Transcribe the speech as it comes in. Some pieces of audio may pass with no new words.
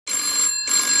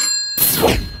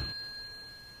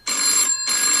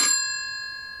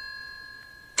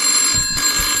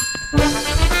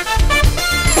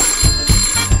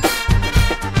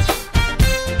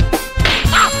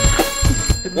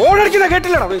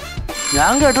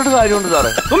ഞാൻ കേട്ടിട്ട് കാര്യമുണ്ട് സാറേ.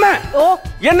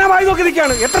 എന്നാ വായി നോക്കി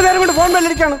നിൽക്കാണ്? എത്ര നേരം കൊണ്ട് ഫോൺ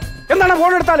ബെല്ലിരിക്കാണ്? എന്താണ്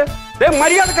ഫോൺ എടുത്താല്?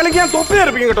 മര്യാദ കളിക്ക് ഞാൻ തൊപ്പി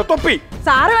തെറിപ്പിക്കും കേട്ടോ. തൊപ്പി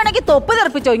സാറ് വേണമെങ്കിൽ തൊപ്പി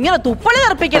തെറിപ്പിച്ചോ, ഇങ്ങനെ തുപ്പളി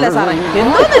തെറിപ്പിക്കല്ലേ സാറേ.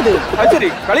 എന്തോന്നിത്? ശരി,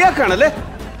 കളിയാക്കാണല്ലേ?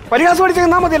 പരിഹാസം അടിച്ച്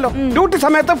നിന്നാ മതിയല്ലോ. ഡ്യൂട്ടി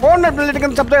സമയത്ത് ഫോൺ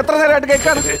ബെല്ലിരിക്കുന്ന ശബ്ദം എത്ര നേരമായിട്ട്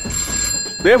കേൾക്കാണ്?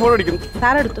 ഫോൺ അടിക്കുന്നു.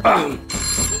 സാറെടുത്തു.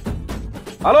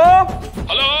 Hello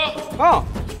hello. ആ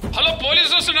ഹലോ, പോലീസ്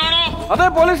സ്റ്റേഷൻ ആണോ? അതെ,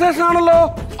 പോലീസ് സ്റ്റേഷൻ ആണല്ലോ.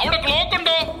 അവിടെ ക്ലോക്ക്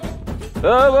ഉണ്ടോ?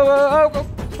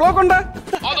 ക്ലോക്ക് ഉണ്ട്.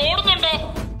 അത് ഓടുന്നുണ്ടോ?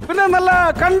 പിന്നെ നല്ല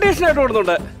കണ്ടീഷൻ ആയിട്ട്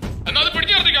ഓടുന്നുണ്ട്. എന്നാ അത്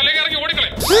പിടിച്ചു നിർത്തിക്കോ, അല്ലെങ്കിൽ ഇറങ്ങി ഓടിക്കളെ.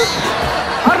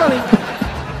 ആരാ നീ?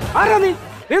 ആരാ നീ?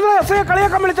 നീ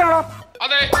കളിയാക്കാൻ വിളിച്ചാണോ?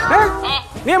 അതെ.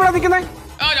 നീ എവിടെ നിൽക്കുന്നേ?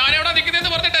 ഞാൻ എവിടെ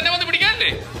നിൽക്കുന്നതെന്ന് പറഞ്ഞിട്ട് എന്നെ വന്ന് പിടിക്കാനല്ലേ?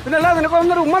 പിന്നെ അല്ല, നിനക്ക്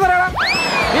ഒന്നൊരു ഉമ്മ തരാടാ.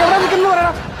 നീ എവിടെ നിൽക്കുന്നു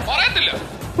പറയടാ. പറയത്തില്ല.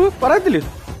 പറയത്തില്ലേ?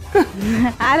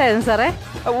 ആരായിരുന്നു സാറേ?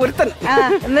 ഒരുത്തൻ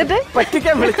എന്നിട്ട്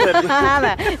പറ്റിക്കാൻ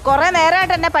വിളിച്ചായിരുന്നു. കൊറേ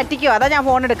നേരമായിട്ട് എന്നെ പറ്റിക്കോ, അതാ ഞാൻ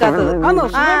ഫോൺ എടുക്കാത്തത്.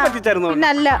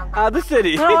 പിന്നല്ല. അത്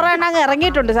ശരി, കുറെ എണ്ണം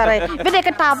ഇറങ്ങിയിട്ടുണ്ട് സാറേ.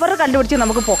 ഇവരെയൊക്കെ ടവർ കണ്ടുപിടിച്ച്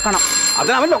നമുക്ക് പൊക്കണം.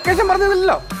 അതിന് അവൻ ലൊക്കേഷൻ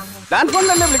പറഞ്ഞില്ലല്ലോ. ലാൻഡ്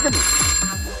ഫോണിലല്ലേ വിളിക്കുന്നു.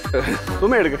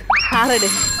 സുമയെടുക്ക്.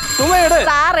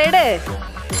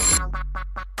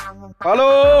 Hello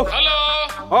hello.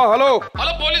 Hello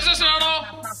hello, police station ആണോ?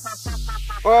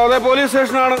 അതെ, പോലീസ്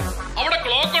സ്റ്റേഷനാണ്. അവിടെ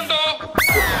ക്ലോക്ക് ഉണ്ടോ?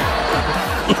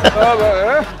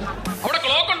 അവിടെ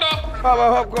ക്ലോക്ക് ഉണ്ടോ?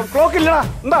 ക്ലോക്ക് ഇല്ലടാ.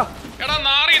 എന്താ? എടാ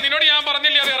നാറി, നിന്നോട് ഞാൻ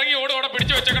പറഞ്ഞില്ലേ അത് ഇറങ്ങി ഓട് അവിടെ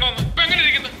പിടിച്ചു വെച്ചേക്കണമെന്ന്. ഇപ്പൊ എങ്ങനെ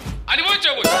ഇരിക്കുന്നു?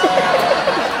 അനുഭവിച്ചോ പോയി?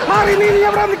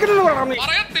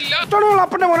 പറയത്തില്ല.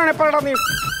 അപ്പന്റെ മോനാണ് എപ്പോഴാ നീ?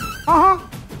 ആഹാ,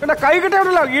 എന്റെ കൈ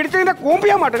കിട്ടിയല്ലോ. ഇടിച്ചതിന്റെ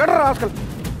കൂമ്പിയാൻ മാട്ടെ കേട്ടോ റാസ്കൽ.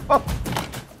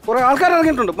 കുറെ ആൾക്കാർ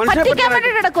ഇറങ്ങിയിട്ടുണ്ട്.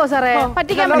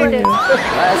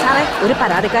 സാറേ ഒരു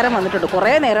പരാതിക്കാരൻ വന്നിട്ടുണ്ട്.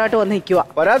 കുറെ നേരമായിട്ട് വന്ന് നിൽക്കുക.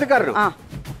 പരാതിക്കാരനോ?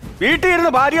 വീട്ടിൽ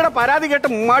ഇരുന്ന് ഭാര്യയുടെ പരാതി കേട്ട്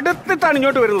മടുത്തിട്ടാണ്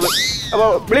ഇങ്ങോട്ട് വരുന്നത്. അപ്പൊ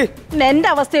വിളി. എന്റെ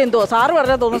അവസ്ഥ എന്തോ സാറ്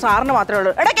പറഞ്ഞാൽ തോന്നുന്നു സാറിന് മാത്രമേ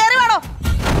ഉള്ളൂ. എടാ കേറി വേണോ?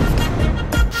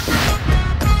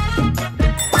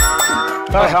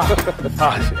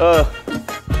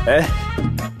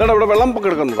 ഇവിടെ വെള്ളം പൊക്കെ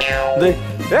എടുക്കുന്നുണ്ടോ?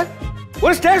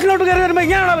 ഒരു സ്റ്റേഷനിലോട്ട് കയറി വരുമ്പോ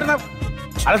ഇങ്ങനെയാണോ വരുന്നത്?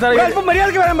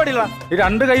 മര്യാദക്ക് വരാൻ പാടില്ല.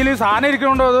 രണ്ട് കയ്യിൽ സാധനം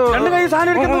ഇരിക്കണുണ്ടോ? രണ്ട് കയ്യിൽ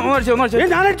സാധനം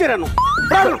ഞാൻ അടിച്ചു തരാനോ?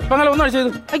 ഒന്ന് അടിച്ചത്.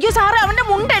 അയ്യോ സാറേ, അവന്റെ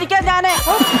മുണ്ടടിക്കാൻ ഞാന്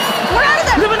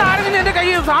എന്റെ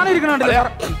കയ്യിൽ സാധനം ഇരിക്കണുണ്ട്.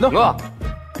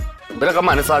 ഇവരൊക്കെ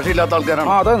മനസ്സാക്ഷി ഇല്ലാത്ത ആൾക്കാരാണ്.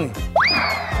 അതെ.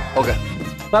 ഓക്കെ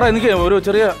സാറേ, എനിക്ക് ഒരു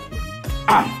ചെറിയ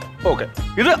ഓക്കെ.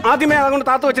 ഇത് ആദ്യമേ അതുകൊണ്ട്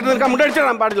താത്ത് വെച്ചിട്ട് നിനക്ക്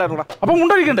മുണ്ടടിച്ചാൻ പാടില്ലായിരുന്നോ? അപ്പൊ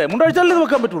മുണ്ടടിക്കണ്ടേ? മുണ്ടടിച്ചാലേ ഇത്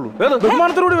വെക്കാൻ പറ്റുള്ളൂ.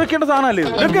 ബഹുമാനത്തോടുകൂടി വെക്കേണ്ട സാധനമല്ലേ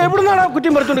ഇത്? ഇതൊക്കെ എവിടുന്നാണ്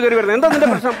കുറ്റം പറിച്ചോണ്ട് കയറി വരുന്നത്? എന്താ നിന്റെ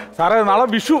പ്രശ്നം? സാറേ, നാളെ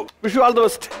വിഷു ആൾ ദി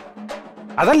ബെസ്റ്റ്.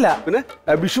 അതല്ല, പിന്നെ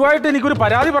വിഷുവായിട്ട് എനിക്കൊരു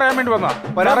പരാതി പറയാൻ വേണ്ടി വന്നാ.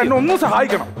 എന്നെ ഒന്നും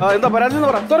സഹായിക്കണം. എന്താ പരാതി എന്ന്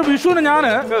പറയാം? സാർ, വിഷുവിന്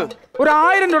ഞാന് ഒരു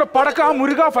 1000 രൂപ പടക്കം ആ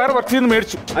മുരുക ഫയർ വർക്സിൽ നിന്ന്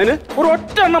മേടിച്ചു. അതിന് ഒരു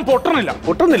ഒറ്റ എണ്ണം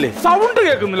പൊട്ടണില്ലേ? സൗണ്ട്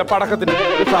കേൾക്കുന്നില്ല പടക്കത്തിന്.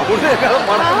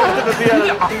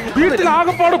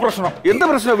 വീട്ടിലാകപ്പാട് പ്രശ്നം. എന്താ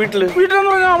പ്രശ്നം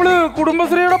വീട്ടിലെന്ന് പറഞ്ഞാൽ അവള്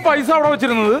കുടുംബശ്രീയുടെ പൈസ അവിടെ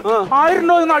വെച്ചിരുന്നത് 1000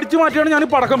 രൂപ നിന്ന് അടിച്ചു മാറ്റിയാണ് ഞാൻ ഈ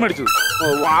പടക്കം മേടിച്ചത്.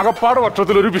 ആകപ്പാട്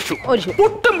വർഷത്തിലൊരു വിഷു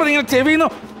പൊട്ടുമ്പോ ഇങ്ങനെ ചെവിന്ന്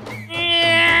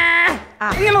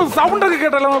ഇങ്ങനെ സൗണ്ട് ഒക്കെ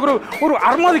കേട്ടല്ലോ നമുക്ക് ഒരു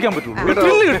അർമാദിക്കാൻ പറ്റുള്ളൂ.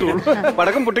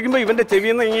 പടക്കം പൊട്ടിക്കുമ്പോ ഇവന്റെ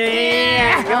ചെവിന്ന്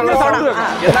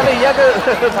ഇയാൾക്ക്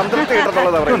സംതൃപ്തി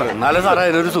കിട്ടത്തുള്ളത്. എന്നാലേ സാറേ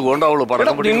അതിനൊരു സുഖം ഉണ്ടാവുള്ളൂ.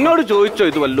 പടക്കം നിന്നോട് ചോദിച്ചോ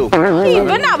ഇത് വല്ലോ?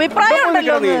 അഭിപ്രായം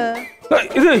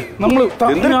ഇത് നമ്മള്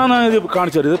ഞാൻ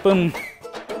കാണിച്ചത് ഇതിപ്പം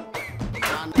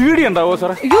പീടി ഉണ്ടാവോ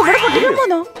സാറേ?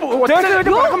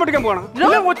 പൊട്ടിക്കാൻ പോകണം.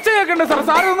 ഒച്ച കേൾക്കണ്ടേ സാറേ?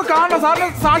 സാറെ ഒന്ന് കാണണം. സാറിനെ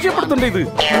സാക്ഷ്യപ്പെടുത്തണ്ടേ ഇത്?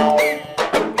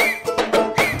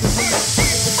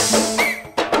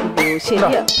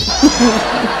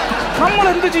 നമ്മൾ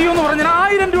എന്ത് ചെയ്യുമെന്ന് പറഞ്ഞാൽ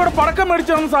 1000 രൂപയുടെ പടക്കം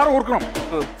മേടിച്ചാണെന്ന് സാർ ഓർക്കണം.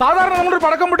 സാധാരണ നമ്മളൊരു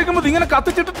പടക്കം പൊട്ടിക്കുമ്പോൾ ഇങ്ങനെ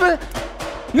കത്തിച്ചിട്ടിട്ട്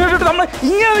ഇങ്ങനെ നമ്മൾ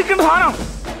ഇങ്ങനെ നിൽക്കേണ്ട സാധനം.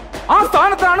 ആ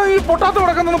സ്ഥാനത്താണ് ഈ പൊട്ടാത്ത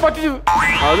പടക്കം നിന്ന് പറ്റിയത്.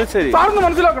 അത് ശരി, സാറിന്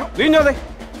മനസ്സിലാക്കണം.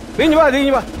 നീ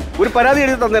വാ ഒരു പരാതി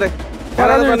എഴുതി തന്നേരെ.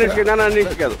 ഞാൻ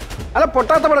അന്വേഷിക്കാതെ. അല്ല,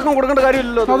 പൊട്ടാത്ത പടക്കം കൊടുക്കേണ്ട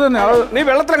കാര്യമില്ലല്ലോ. നീ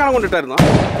വെള്ളത്തിലെങ്ങാനും കൊണ്ടിട്ടായിരുന്നോ?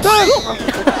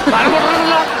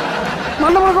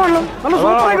 നല്ല പടക്കമല്ലോ, നല്ല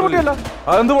സൂപ്പറായിട്ട് പൊട്ടിയല്ലോ.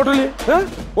 അതെന്ത് പൊട്ടില്ലേ?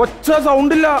 ഒച്ച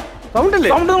സൗണ്ടില്ല. സൗണ്ട്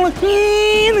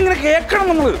ഇങ്ങനെ കേൾക്കണം.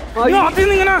 നമ്മള് അതിൽ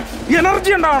ഇങ്ങനെ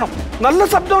എനർജി ഉണ്ടാവണം. നല്ല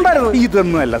ശബ്ദം ഉണ്ടായിരുന്നു.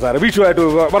 ഇതൊന്നും അല്ല സാറേ. വിഷുവായിട്ട്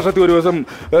വർഷത്തിൽ ഒരു ദിവസം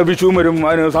വിഷുവും വരും.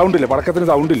 അതിന് സൗണ്ടില്ല, പടക്കത്തിന്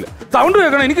സൗണ്ടില്ല. സൗണ്ട്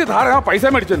കേൾക്കണം. എനിക്ക് പൈസ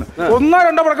മേടിച്ചെന്ന്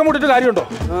 1-2 പടക്കം പൊട്ടിട്ട് കാര്യമുണ്ടോ?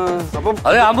 അപ്പം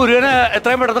അതെ, ആ മുരുകനെ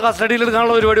എത്രയും പെട്ടെന്ന് കസ്റ്റഡിയിൽ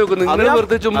എടുക്കാനുള്ള പരിപാടി വെക്കുന്നു.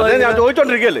 ഞാൻ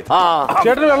ചോദിച്ചോണ്ടിരിക്കല്ലേ.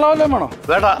 ചേട്ടന് വെള്ളമല്ലേ വേണോ?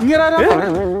 വേണ്ട.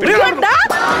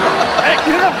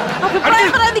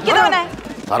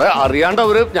 സാറേ,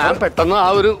 അറിയാണ്ടവര് ഞാൻ പെട്ടെന്ന് ആ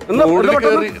ഒരു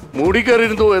മൂടി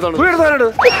കയറിയിരുന്നു പോയതാണ്.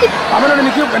 അവനോട്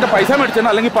എനിക്ക് എന്റെ പൈസ മേടിച്ചാൽ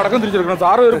അല്ലെങ്കിൽ പടക്കം തിരിച്ചെടുക്കണം.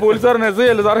 സാറ് ഒരു പോലീസുകാരൻ എസ് ഐ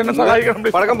അല്ലേ? സാർ എന്നെ സഹായിക്കണം.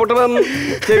 പടക്കം പൊട്ടുന്ന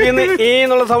ചെവിന്ന്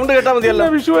സൗണ്ട് കേട്ടാ മതിയല്ലോ.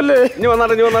 വിഷു അല്ലേ? ഇനി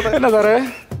വന്നാട്ടെ. എന്നാ സാറേ?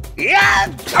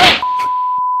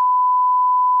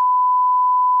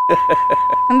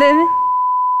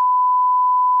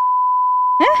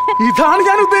 ഇതാണ്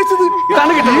ഞാൻ ഉദ്ദേശിച്ചത്.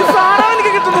 ഇതാണ് കിട്ടുന്നത്. ഈ സാധനം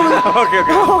എനിക്ക് കിട്ടുന്നത്. ഓക്കെ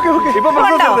ഇപ്പൊ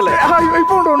പ്രശ്നം തീർന്നില്ലേ?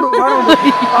 ഇപ്പൊ ഉണ്ട്.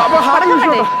 അപ്പൊ ഹാപ്പി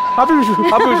വിഷു.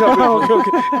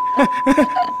 ഓക്കെ.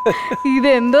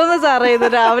 ഇതെന്തോന്ന് സാറേ ഇത്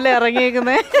രാവിലെ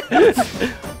ഇറങ്ങിയേക്കുന്നേ?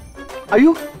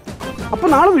 അയ്യോ, അപ്പൊ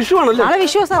നാളെ വിഷു ആണല്ലേ? നാളെ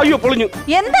വിഷു സാർ. അയ്യോ, പൊളിഞ്ഞു.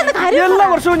 എന്താണ് കാര്യം? എല്ലാ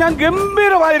വർഷവും ഞാൻ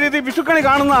ഗംഭീരമായ രീതിയിൽ വിഷുക്കണി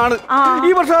കാണുന്നതാണ്.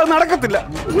 ഈ വർഷം അത് നടക്കത്തില്ല.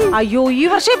 അയ്യോ, ഈ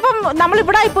വർഷം ഇപ്പം നമ്മൾ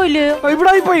ഇവിടെ ആയിപ്പോയില്ലേ?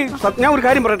 ഇവിടെ പോയി. ഞാൻ ഒരു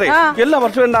കാര്യം പറയട്ടെ, എല്ലാ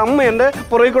വർഷവും എന്റെ അമ്മ എന്റെ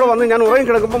പുറകെ കൂടെ വന്ന് ഞാൻ ഉറങ്ങി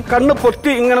കിടക്കുമ്പോൾ കണ്ണ്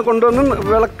പൊത്തി ഇങ്ങനെ കൊണ്ടുവന്ന്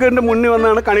വിളക്കിന്റെ മുന്നിൽ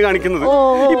വന്നാണ് കണി കാണിക്കുന്നത്.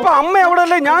 ഇപ്പൊ അമ്മ അവിടെ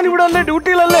അല്ലേ, ഞാൻ ഇവിടെ അല്ലേ,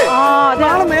 ഡ്യൂട്ടിയിലല്ലേ?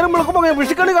 നാളെ നേരം വിളക്കുമ്പോ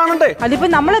വിഷുക്കണി കാണണ്ടേ? അതിപ്പോ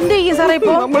നമ്മൾ എന്ത് ചെയ്യും സാറേ?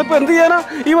 ഇപ്പൊ നമ്മളിപ്പോ എന്ത് ചെയ്യാനാ?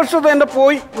 ഈ വർഷത്തെ എന്റെ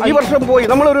പോയി, ഈ വർഷം പോയി.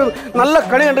 നമ്മളൊരു നല്ല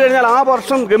കണി കണ്ടു കഴിഞ്ഞാൽ ആ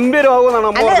വർഷം ഗംഭീരമാകുമെന്നാണ്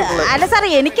അമ്മ പറഞ്ഞിട്ടുള്ളത്. അല്ല സാറേ,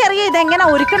 എനിക്കറിയാം ഇതെങ്ങനെ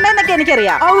ഒരുക്കണ്ടെന്നൊക്കെ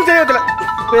എനിക്കറിയാം. അതൊന്നും ചെയ്യത്തില്ല.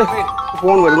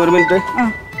 ഫോൺ വരുന്നു, ഒരു മിനിറ്റ്.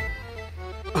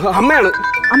 അമ്മയാണ്,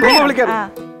 അമ്മ വിളിക്കാൻ.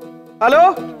 Hello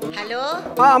hello.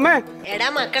 ആ അമ്മേ. എടാ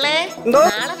മക്കളെ, എന്തോ?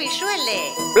 നാളെ വിഷു അല്ലേ?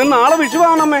 നാളെ വിഷു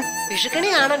ആണ് അമ്മേ. വിഷുക്കണി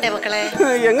കാണണ്ടേ മക്കളെ?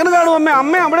 എങ്ങനെ കാണും അമ്മേ?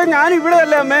 അമ്മ അവിടെ, ഞാൻ ഇവിടെ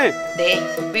അല്ലേ അമ്മേ? ദേ,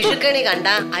 വിഷുക്കണി കണ്ട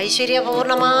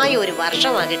ഐശ്വര്യപൂർണമായ ഒരു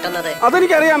വർഷമാ കിട്ടുന്നത്.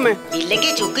 അതെനിക്കറിയാം അമ്മേ.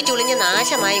 ഇല്ലെങ്കിൽ ചുക്കി ചുളിഞ്ഞ്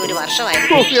നാശമായ ഒരു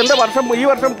വർഷമായിരിക്കും. എന്റെ വർഷം ഈ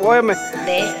വർഷം പോയമ്മേ.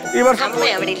 ദേ, ഈ വർഷം അമ്മ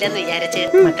അവിടെ ഇല്ലെന്ന് വിചാരിച്ച്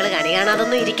മക്കള് കണി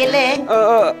കാണാതൊന്നും ഇരിക്കല്ലേ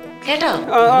കേട്ടോ?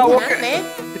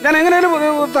 ഞാൻ എങ്ങനെയാലും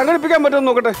സംഘടിപ്പിക്കാൻ പറ്റുമെന്ന്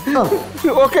നോക്കട്ടെ.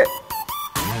 ഓക്കെ.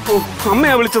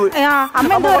 അമ്മയാ വിളിച്ചത്.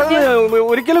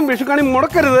 ഒരിക്കലും വിഷുക്കണി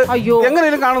മുടക്കരുത്.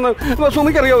 എങ്ങനെയും കാണുന്നത്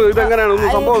സുമിക്കറിയോ ഇതെങ്ങനെയാണ്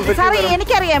സംഭവം? സാറേ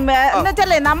എനിക്കറിയാം.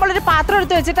 എന്നുവെച്ചല്ലേ, നമ്മളൊരു പാത്രം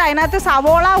എടുത്ത് വെച്ചിട്ട് അതിനകത്ത്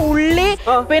സവോള, ഉള്ളി,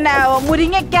 പിന്നെ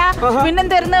മുരിങ്ങയ്ക്ക, പിന്നെ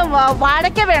തരുന്ന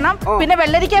വാഴയ്ക്ക വേണം, പിന്നെ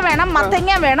വെള്ളരിക്ക വേണം,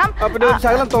 മത്തങ്ങ വേണം, പിന്നെ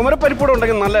ശകലം തുമരപ്പരിപ്പൂടെ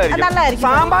ഉണ്ടെങ്കിൽ നല്ലതായിരിക്കും.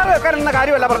 സാമ്പാർ വെക്കാനുള്ള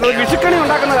കാര്യമല്ല പറഞ്ഞത്, വിഷുക്കണി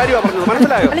ഉണ്ടാക്കുന്ന കാര്യമാണ് പറഞ്ഞത്.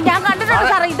 മനസ്സിലായോ? ഞാൻ കണ്ടിട്ടുണ്ട്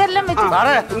സാറേ ഇതെല്ലാം വെച്ച്.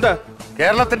 എന്താ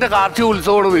കേരളത്തിന്റെ കാർഷിക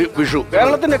ഉത്സവമാണ് വിഷു.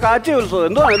 കേരളത്തിന്റെ കാർഷിക ഉത്സവം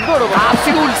എന്തുവാണ്?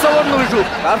 കാർഷിക ഉത്സവമാണ് വിഷു.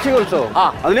 കാർഷിക ഉത്സവം.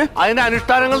 അതിന്റെ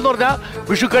അനുഷ്ഠാനങ്ങൾ എന്ന് പറഞ്ഞാൽ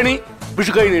വിഷുക്കണി,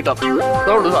 വിഷുക്കൈ നീട്ടം.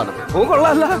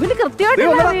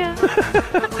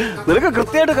 നിനക്ക്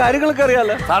കൃത്യമായിട്ട് കാര്യങ്ങളൊക്കെ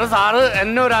അറിയാലോ. സാറ്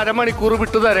എന്നെ ഒരു അരമണിക്കൂർ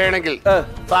വിട്ടു തരണമെങ്കിൽ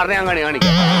സാറിനെ ഞാൻ കണി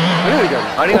കാണിക്കാം.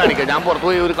 ഞാൻ പുറത്തു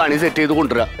പോയി ഒരു കണി സെറ്റ് ചെയ്ത്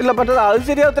കൊണ്ടുവരാം. ഇല്ല, പറ്റത്. അത്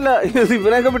ശരിയാവത്തില്ല.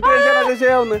 ഇവനെയൊക്കെ വിട്ടു കഴിഞ്ഞാൽ അത്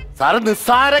ശരിയാവുന്നു. സാറ്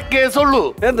നിസ്സാര കേസുള്ളൂ.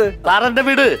 എന്ത്? സാറിന്റെ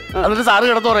വീട്, എന്നിട്ട് സാറ്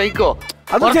കിടന്ന് ഉറങ്ങിക്കോ.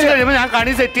 കുറച്ച് കഴിയുമ്പോ ഞാൻ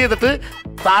കണി സെറ്റ് ചെയ്തിട്ട്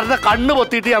സാറിന്റെ കണ്ണ്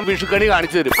പൊത്തിയിട്ട് ഞാൻ വിഷുക്കണി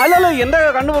കാണിച്ചു തരും. അല്ലല്ലോ, എന്റെ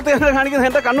കണ്ണ് പൊത്തി കാണിക്കുന്നത്,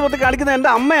 എന്റെ കണ്ണ് പൊത്തി കാണിക്കുന്നത് എന്റെ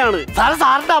അമ്മയാണ്.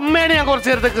 സാറിന്റെ അമ്മയാണ് ഞാൻ കുറച്ചു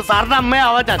നേരത്തേക്ക്. സാറിന്റെ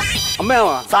അമ്മയാവാൻ ഞാൻ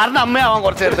സാറിന്റെ അമ്മയാവാൻ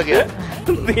കുറച്ചു നേരത്തേക്ക്.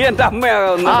 നീ എന്റെ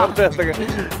അമ്മയാകുന്ന കുറച്ചു നേരത്തേക്ക്.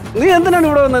 നീ എന്തിനാണ്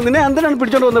ഇവിടെ വന്നത്? നിന്നെ എന്തിനാണ്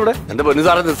പിടിച്ചോണ്ട് വന്നത് ഇവിടെ? എന്റെ പൊന്നു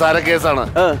സാറ് നിസ്സാര കേസാണ്.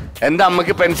 എന്റെ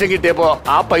അമ്മക്ക് പെൻഷൻ കിട്ടിയപ്പോ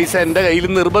ആ പൈസ എന്റെ കയ്യിൽ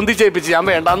നിർബന്ധിച്ചേൽപ്പിച്ച്, ഞാൻ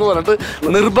വേണ്ടാന്ന് പറഞ്ഞിട്ട്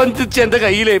നിർബന്ധിച്ച് എന്റെ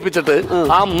കയ്യിൽ ഏൽപ്പിച്ചിട്ട്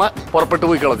ആ അമ്മ പുറപ്പെട്ടു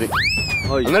പോയി കളഞ്ഞു.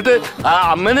 എന്നിട്ട് ആ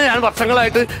അമ്മനെ ഞാൻ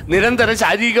വർഷങ്ങളായിട്ട് നിരന്തരം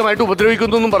ശാരീരികമായിട്ട്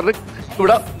ഉപദ്രവിക്കുന്നു പറഞ്ഞ്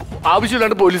ഇവിടെ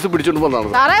ആവശ്യമില്ലാണ്ട് പോലീസ് പിടിച്ചോണ്ട്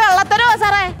വന്നതാണ്. സാറേ വെള്ളത്തരോ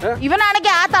സാറേ?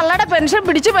 ഇവനാണെങ്കിൽ ആ തള്ളയുടെ പെൻഷൻ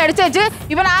പിടിച്ചു മേടിച്ചു വെച്ച്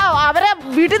ഇവൻ അവരെ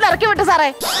വീട്ടിൽ നിന്ന് ഇറക്കി വിട്ടു സാറേ.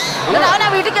 അവൻ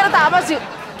ആ വീട്ടിൽ കയറി താമസിച്ചു.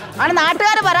 ആണ്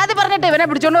നാട്ടുകാര് പരാതി പറഞ്ഞിട്ട് ഇവനെ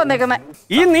പിടിച്ചോണ്ട് വന്നേക്കുന്നത്.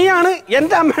 നീയാണ്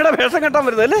എന്റെ അമ്മയുടെ വേഷം കെട്ടാൻ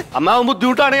വരുന്നത് അല്ലേ? അമ്മാവൻ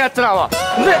ബുദ്ധിമുട്ടാണെങ്കിൽ അച്ഛനാവാം.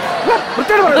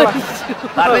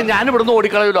 കാരണം ഞാൻ ഇവിടുന്ന്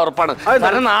ഓടിക്കളയില്ല, ഉറപ്പാണ്.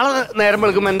 കാരണം നാളെ നേരം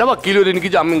വെളുക്കുമ്പോ എന്റെ വക്കീലൂര് എനിക്ക്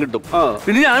ജാമ്യം കിട്ടും.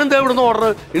 പിന്നെ ഞാൻ എന്താ ഇവിടുന്ന് ഓർഡർ?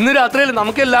 ഇന്ന് രാത്രിയിൽ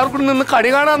നമുക്ക് എല്ലാവർക്കും നിന്ന് കണി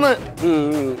കാണാന്ന്.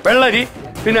 വെള്ളരി,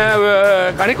 പിന്നെ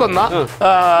കണിക്കൊന്ന,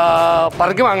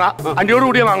 പറങ്കി മാങ്ങ, അഞ്ചോട്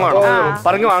കൂടിയ മാങ്ങ വേണം,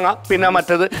 പറങ്കി മാങ്ങ, പിന്നെ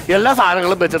മറ്റേത് എല്ലാ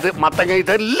സാധനങ്ങളും വെച്ചിട്ട്, മത്തങ്ങ,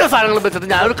 എല്ലാ സാധനങ്ങളും വെച്ചിട്ട്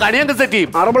ഞാനൊരു കണിയൊക്കെ സെറ്റ്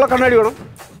ചെയ്യും. അറബുള്ള കണ്ണാടി വേണം.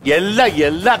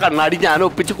 എല്ലാ കണ്ണാടി ഞാൻ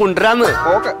ഒപ്പിച്ച് കൊണ്ടുവരാന്ന്.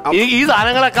 ഈ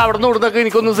സാധനങ്ങളൊക്കെ അവിടെ നിന്ന് ഇവിടുന്നൊക്കെ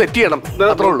എനിക്കൊന്ന് സെറ്റ് ചെയ്യണം,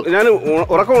 അത്രേ ഉള്ളൂ. ഞാൻ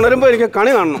ഉറക്കം ഉണരുമ്പോ എനിക്ക്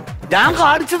കണി കാണണം. ഞാൻ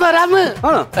കാണിച്ചു തരാന്ന്.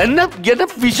 എന്നെ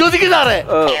വിശ്വസിക്കുന്നേ.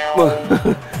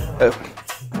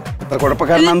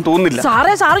 കുഴപ്പക്കാരനാന്ന് തോന്നുന്നില്ല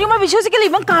സാറേ. സാറിയുമ്പോ വിശ്വസിക്കില്ല,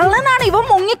 ഇവൻ കള്ളനാണ്, ഇവൻ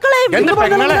മുങ്ങിക്കളയും.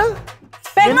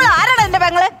 പെങ്ങള് ആരാണ്? എന്റെ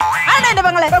പെങ്ങള്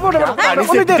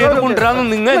കൊണ്ടുവരാന്ന്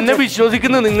നിങ്ങൾ എന്നെ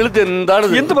വിശ്വസിക്കുന്നത്? നിങ്ങൾ എന്താണ്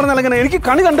എന്ത് പറഞ്ഞാലും എങ്ങനെ? എനിക്ക്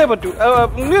കണി കണ്ടേ പറ്റൂ.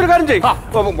 നീ ഒരു കാര്യം ചെയ്യും,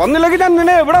 വന്നില്ലെങ്കിൽ ഞാൻ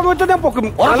നിന്നെ എവിടെ വെച്ചാൽ ഞാൻ പൊക്കും,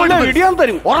 ഇടിയാൻ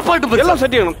തരും. ഉറപ്പായിട്ടും എല്ലാം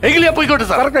സെറ്റ് ചെയ്യണം. എങ്കിലും ഞാൻ പോയിക്കോട്ടെ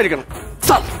സാർ. കറക്റ്റായിരിക്കണം.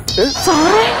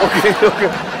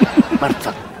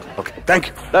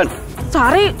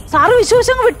 സാറ്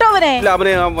വിശ്വസിച്ചങ്ങ് വിട്ടോ അവനെ? ഇല്ല,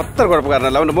 അവനെ അത്ര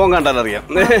കുഴപ്പക്കാരനല്ല. അവന്റെ മോൻ കണ്ടാലും അറിയാം.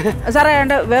 സാറേ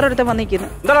വേറൊരുത്തൻ വന്നിരിക്കുന്നു.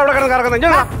 എന്താണ് അവിടെ കിടന്ന് കറക്കുന്നത്?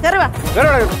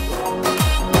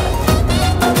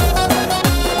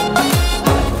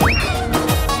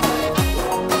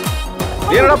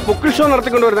 പൊക്കിഷോ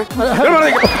നടത്തിക്കൊണ്ട് വരുന്നേ?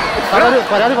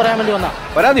 പരാതി പറയാൻ വേണ്ടി വന്നാ.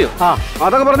 പരാതിയോ?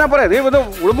 അതൊക്കെ പറഞ്ഞാ പോരെ? നീ ഇത്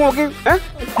ഉടുപ്പ് നോക്കി.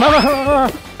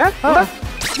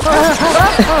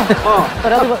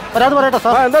 പരാതി പറയട്ടെ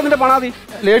സാർ. എന്താ നിന്റെ പരാതി?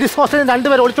 ലേഡീസ് ഹോസ്റ്റലിൽ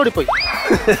രണ്ടുപേർ ഒളിച്ചോടി പോയി.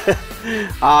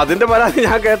 അതിന്റെ പരാതി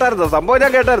ഞാൻ കേട്ടായിരുന്നു, സംഭവം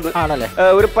ഞാൻ കേട്ടായിരുന്നു. ആണല്ലേ?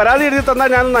 ഒരു പരാതി എഴുതി തന്നാൽ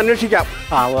ഞാനൊന്ന് അന്വേഷിക്കാം.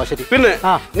 ശരി. പിന്നെ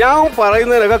ഞാൻ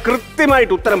പറയുന്നതിനൊക്കെ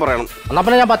കൃത്യമായിട്ട് ഉത്തരം പറയണം. എന്നാ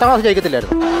പിന്നെ ഞാൻ 10ാം ക്ലാസ്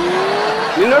ജയിക്കത്തില്ലായിരുന്നു.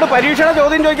 നിന്നോട് പരീക്ഷയുടെ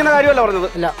ചോദ്യം ചോദിക്കുന്ന കാര്യമല്ല പറഞ്ഞത്.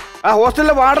 ഇല്ല. ആ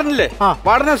ഹോസ്റ്റലിലെ വാർഡനില്ലേ,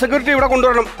 വാർഡനെ സെക്യൂരിറ്റി ഇവിടെ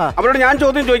കൊണ്ടുവരണം. അവരോട് ഞാൻ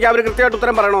ചോദ്യം ചോദിക്കാം, അവര് കൃത്യമായിട്ട്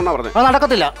ഉത്തരം പറയണമെന്നാ പറഞ്ഞത്. അത്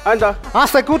നടക്കത്തില്ല. എന്താ? ആ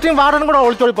സെക്യൂരിറ്റിയും വാർഡനും കൂടെ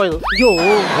ഒളിച്ചോടി പോയത്. അയ്യോ,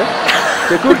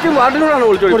 സെക്യൂരിറ്റിയും വാർഡനോടാണ്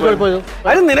ഒളിച്ചോടി പോയത്.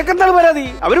 അതിന് നിനക്കെന്താണ് പരാതി?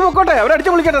 അവര് പൊക്കോട്ടെ,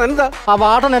 അവരടിച്ചു വിളിക്കട്ടെ. എന്താ? ആ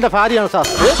വാർഡൻ എന്റെ ഭാര്യയാണ് സാർ.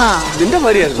 നിന്റെ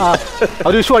ഭാര്യയായിരുന്നു?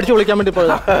 ഒരു വിഷു അടിച്ചു വിളിക്കാൻ വേണ്ടി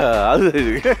പോയത്. അത്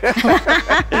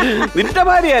നിന്റെ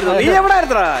ഭാര്യയായിരുന്നു. നീ എവിടെ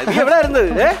ആയിരുന്നാ? നീ എവിടെ ആയിരുന്നു?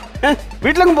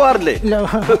 വീട്ടിലൊന്നും പോകാറില്ലേ?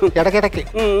 ഇടയ്ക്കിടയ്ക്ക്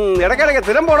ഇടയ്ക്കിടയ്ക്ക്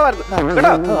സ്ഥിരം പോണമായിരുന്നു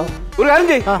കേട്ടോ. ഒരു കാര്യം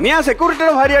ചെയ്യ്, നീ ആ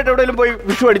സെക്യൂരിറ്റിയുടെ ഭാര്യയായിട്ട് എവിടെയെങ്കിലും പോയി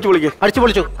വിഷു അടിച്ചു വിളിക്കേ. അടിച്ചു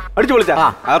വിളിച്ചാ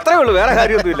അത്രേ ഉള്ളൂ, വേറെ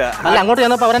കാര്യമൊന്നുമില്ല. അല്ല, അങ്ങോട്ട്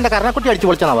ചെന്നപ്പോ അവരെന്റെ കരണക്കുട്ടി അടിച്ചു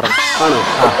വിളിച്ചാ പറഞ്ഞു. ആണോ?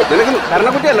 നിനക്ക്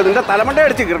കരണക്കുട്ടിയല്ല, നിന്റെ തലമണ്ട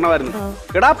അടിച്ച് കിരണമായിരുന്നു.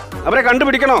 എടാ, അവരെ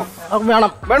കണ്ടുപിടിക്കണോ?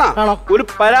 വേണം. ഒരു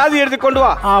പരാതി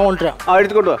എഴുതിക്കൊണ്ടുവാ.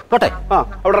 എഴുതിക്കൊണ്ടുവാ പോട്ടെ.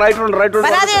 അവിടെ റൈറ്റ്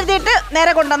പരാതി എഴുതിയിട്ട്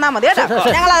നേരെ കൊണ്ടുവന്നാ മതി കേട്ടോ.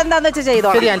 ഞങ്ങൾ അതെന്താന്ന് വെച്ചാൽ ചെയ്തോ.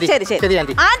 ശരി.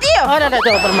 ആന്റിയോ?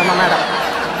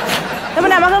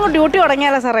 നമുക്ക് ഡ്യൂട്ടി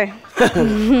തുടങ്ങിയാലോ സാറേ?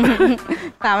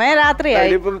 സമയം രാത്രിയായി.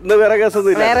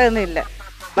 വേറെ ഒന്നും ഇല്ല.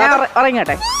 ഞാൻ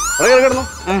ഉറങ്ങട്ടെ.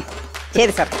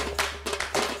 ശരി സാർ.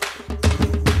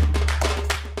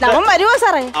 അവൻ വരുമോ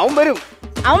സാറേ? അവൻ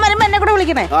വരുമ്പോ എന്നെ കൂടെ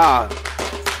വിളിക്കണേ.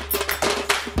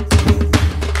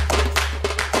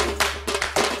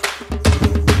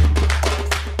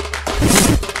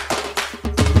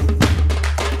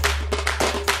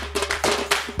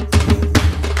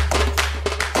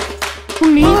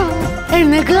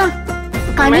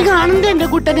 കണി കാണുന്നുണ്ട് എന്റെ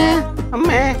കുട്ടന്.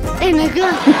 അമ്മേ എഴുന്നേക്ക്.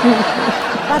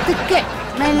 പതുക്കെ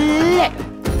മെല്ലെ.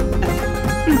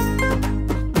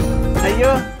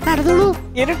 അയ്യോ, നടന്നോളൂ.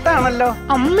 ഇരുട്ടാണല്ലോ.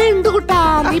 അമ്മ ഉണ്ട് കുട്ടാ,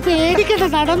 നീ പേടിക്കണ്ട,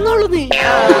 നടന്നോളൂ നീ.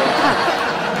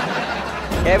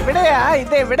 എവിടെയാ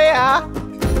ഇത്? എവിടെയാ?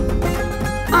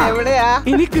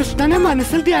 ഇനി കൃഷ്ണനെ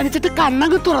മനസ്സിൽ ധ്യാനിച്ചിട്ട്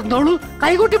കണ്ണങ്ങ് തുറന്നോളൂ.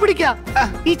 കൈകൂട്ടി പിടിക്ക.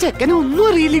 ഈ ചെക്കനെ ഒന്നും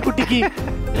അറിയില്ല ഈ കുട്ടിക്ക്.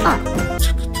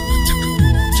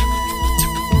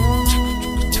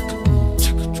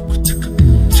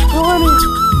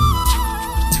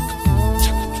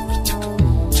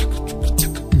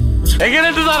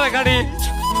 എങ്ങനെയുണ്ട് സാറേ കടി?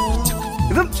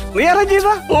 ഇത് നീ അറേഞ്ച്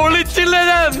ചെയ്താ? പൊളിച്ചില്ല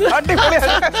ഞാൻ.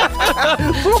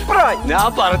 സൂപ്പറായി. ഞാൻ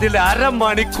പറഞ്ഞില്ല, 1/2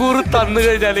 മണിക്കൂർ തന്നു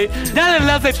കഴിഞ്ഞാല് ഞാൻ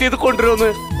എല്ലാം സെറ്റ് ചെയ്ത് കൊണ്ടുവരുമെന്ന്.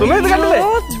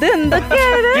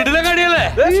 ഇടുന്ന കടിയല്ലേ?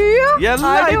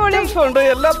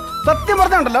 എല്ലാം സത്യം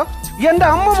പറഞ്ഞുണ്ടല്ലോ, എന്റെ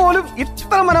അമ്മ പോലും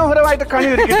ഇത്ര മനോഹരമായിട്ട് കണി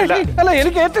ഒരുക്കിയിട്ടില്ല. അല്ല,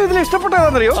 എനിക്ക് ഏറ്റവും ഇതിൽ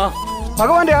ഇഷ്ടപ്പെട്ടതാണെന്നറിയോ?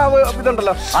 ഭഗവാന്റെ ആ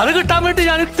ഇതുണ്ടല്ലോ, അത് കിട്ടാൻ വേണ്ടി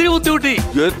ഞാൻ ഇത്തിരി ബുദ്ധിമുട്ടി.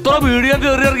 എത്ര വീഡിയോ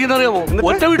കയറി ഇറങ്ങിയെന്നറിയാമോ?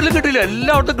 ഒറ്റ വീട്ടിലും കിട്ടില്ല,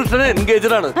 എല്ലായിടത്തും കൃഷ്ണനെ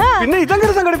എൻഗേജഡ് ആണ്. പിന്നെ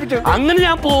ഇതെങ്ങനെ സംഘടിപ്പിച്ചു? അങ്ങനെ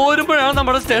ഞാൻ പോരുമ്പോഴാണ്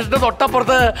നമ്മുടെ സ്റ്റേഷന്റെ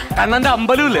തൊട്ടപ്പുറത്ത് കണ്ണന്റെ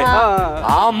അമ്പലമില്ലേ,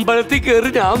 ആ അമ്പലത്തിൽ കയറി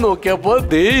ഞാൻ നോക്കിയപ്പോ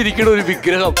ദേ ഇരിക്കണ ഒരു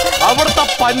വിഗ്രഹം. അവിടുത്തെ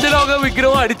പഞ്ചലോക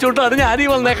വിഗ്രഹം അടിച്ചോണ്ടാണ് ഞാനീ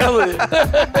വന്നേക്കണത്.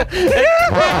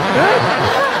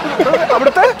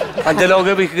 അവിടുത്തെ പഞ്ചലോക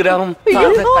വിഗ്രഹം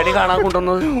കണി കാണാൻ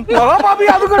കൊണ്ടുവന്നത്.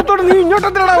 നീ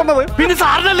ഇങ്ങോട്ടെന്തിനാ വന്നത്? പിന്നെ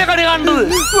സാറിനല്ലേ കണി കാണുന്നത്?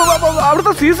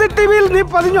 അവിടുത്തെ CCTV-യിൽ നീ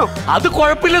പതിഞ്ഞോ? അത്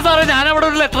കുഴപ്പമില്ല സാറേ, ഞാൻ അവിടെ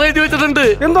ഒരു ലെറ്റർ എഴുതി വെച്ചിട്ടുണ്ട്.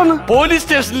 എന്താണ്? പോലീസ്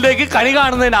സ്റ്റേഷനിലേക്ക് കണി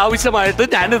കാണുന്നതിന് ആവശ്യമായിട്ട്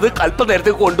ഞാനിത്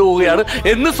അല്പനേരത്തേക്ക് കൊണ്ടുപോവുകയാണ്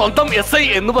എന്ന് സ്വന്തം SI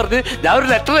എന്ന് പറഞ്ഞ് ഞാൻ ഒരു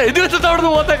ലെറ്റർ എഴുതി വെച്ചിട്ട് അവിടെ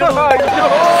നിന്ന് പോകത്തേക്കണം.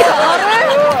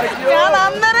 ഞാൻ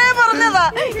അന്നേരേ പറഞ്ഞതാ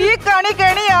ഈ കണി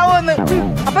കെണിയാവുമെന്ന്.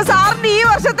 അപ്പൊ സാറിന്റെ ഈ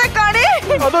വർഷത്തെ കണി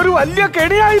അതൊരു വലിയ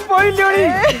കെണിയായി പോയില്ലേ?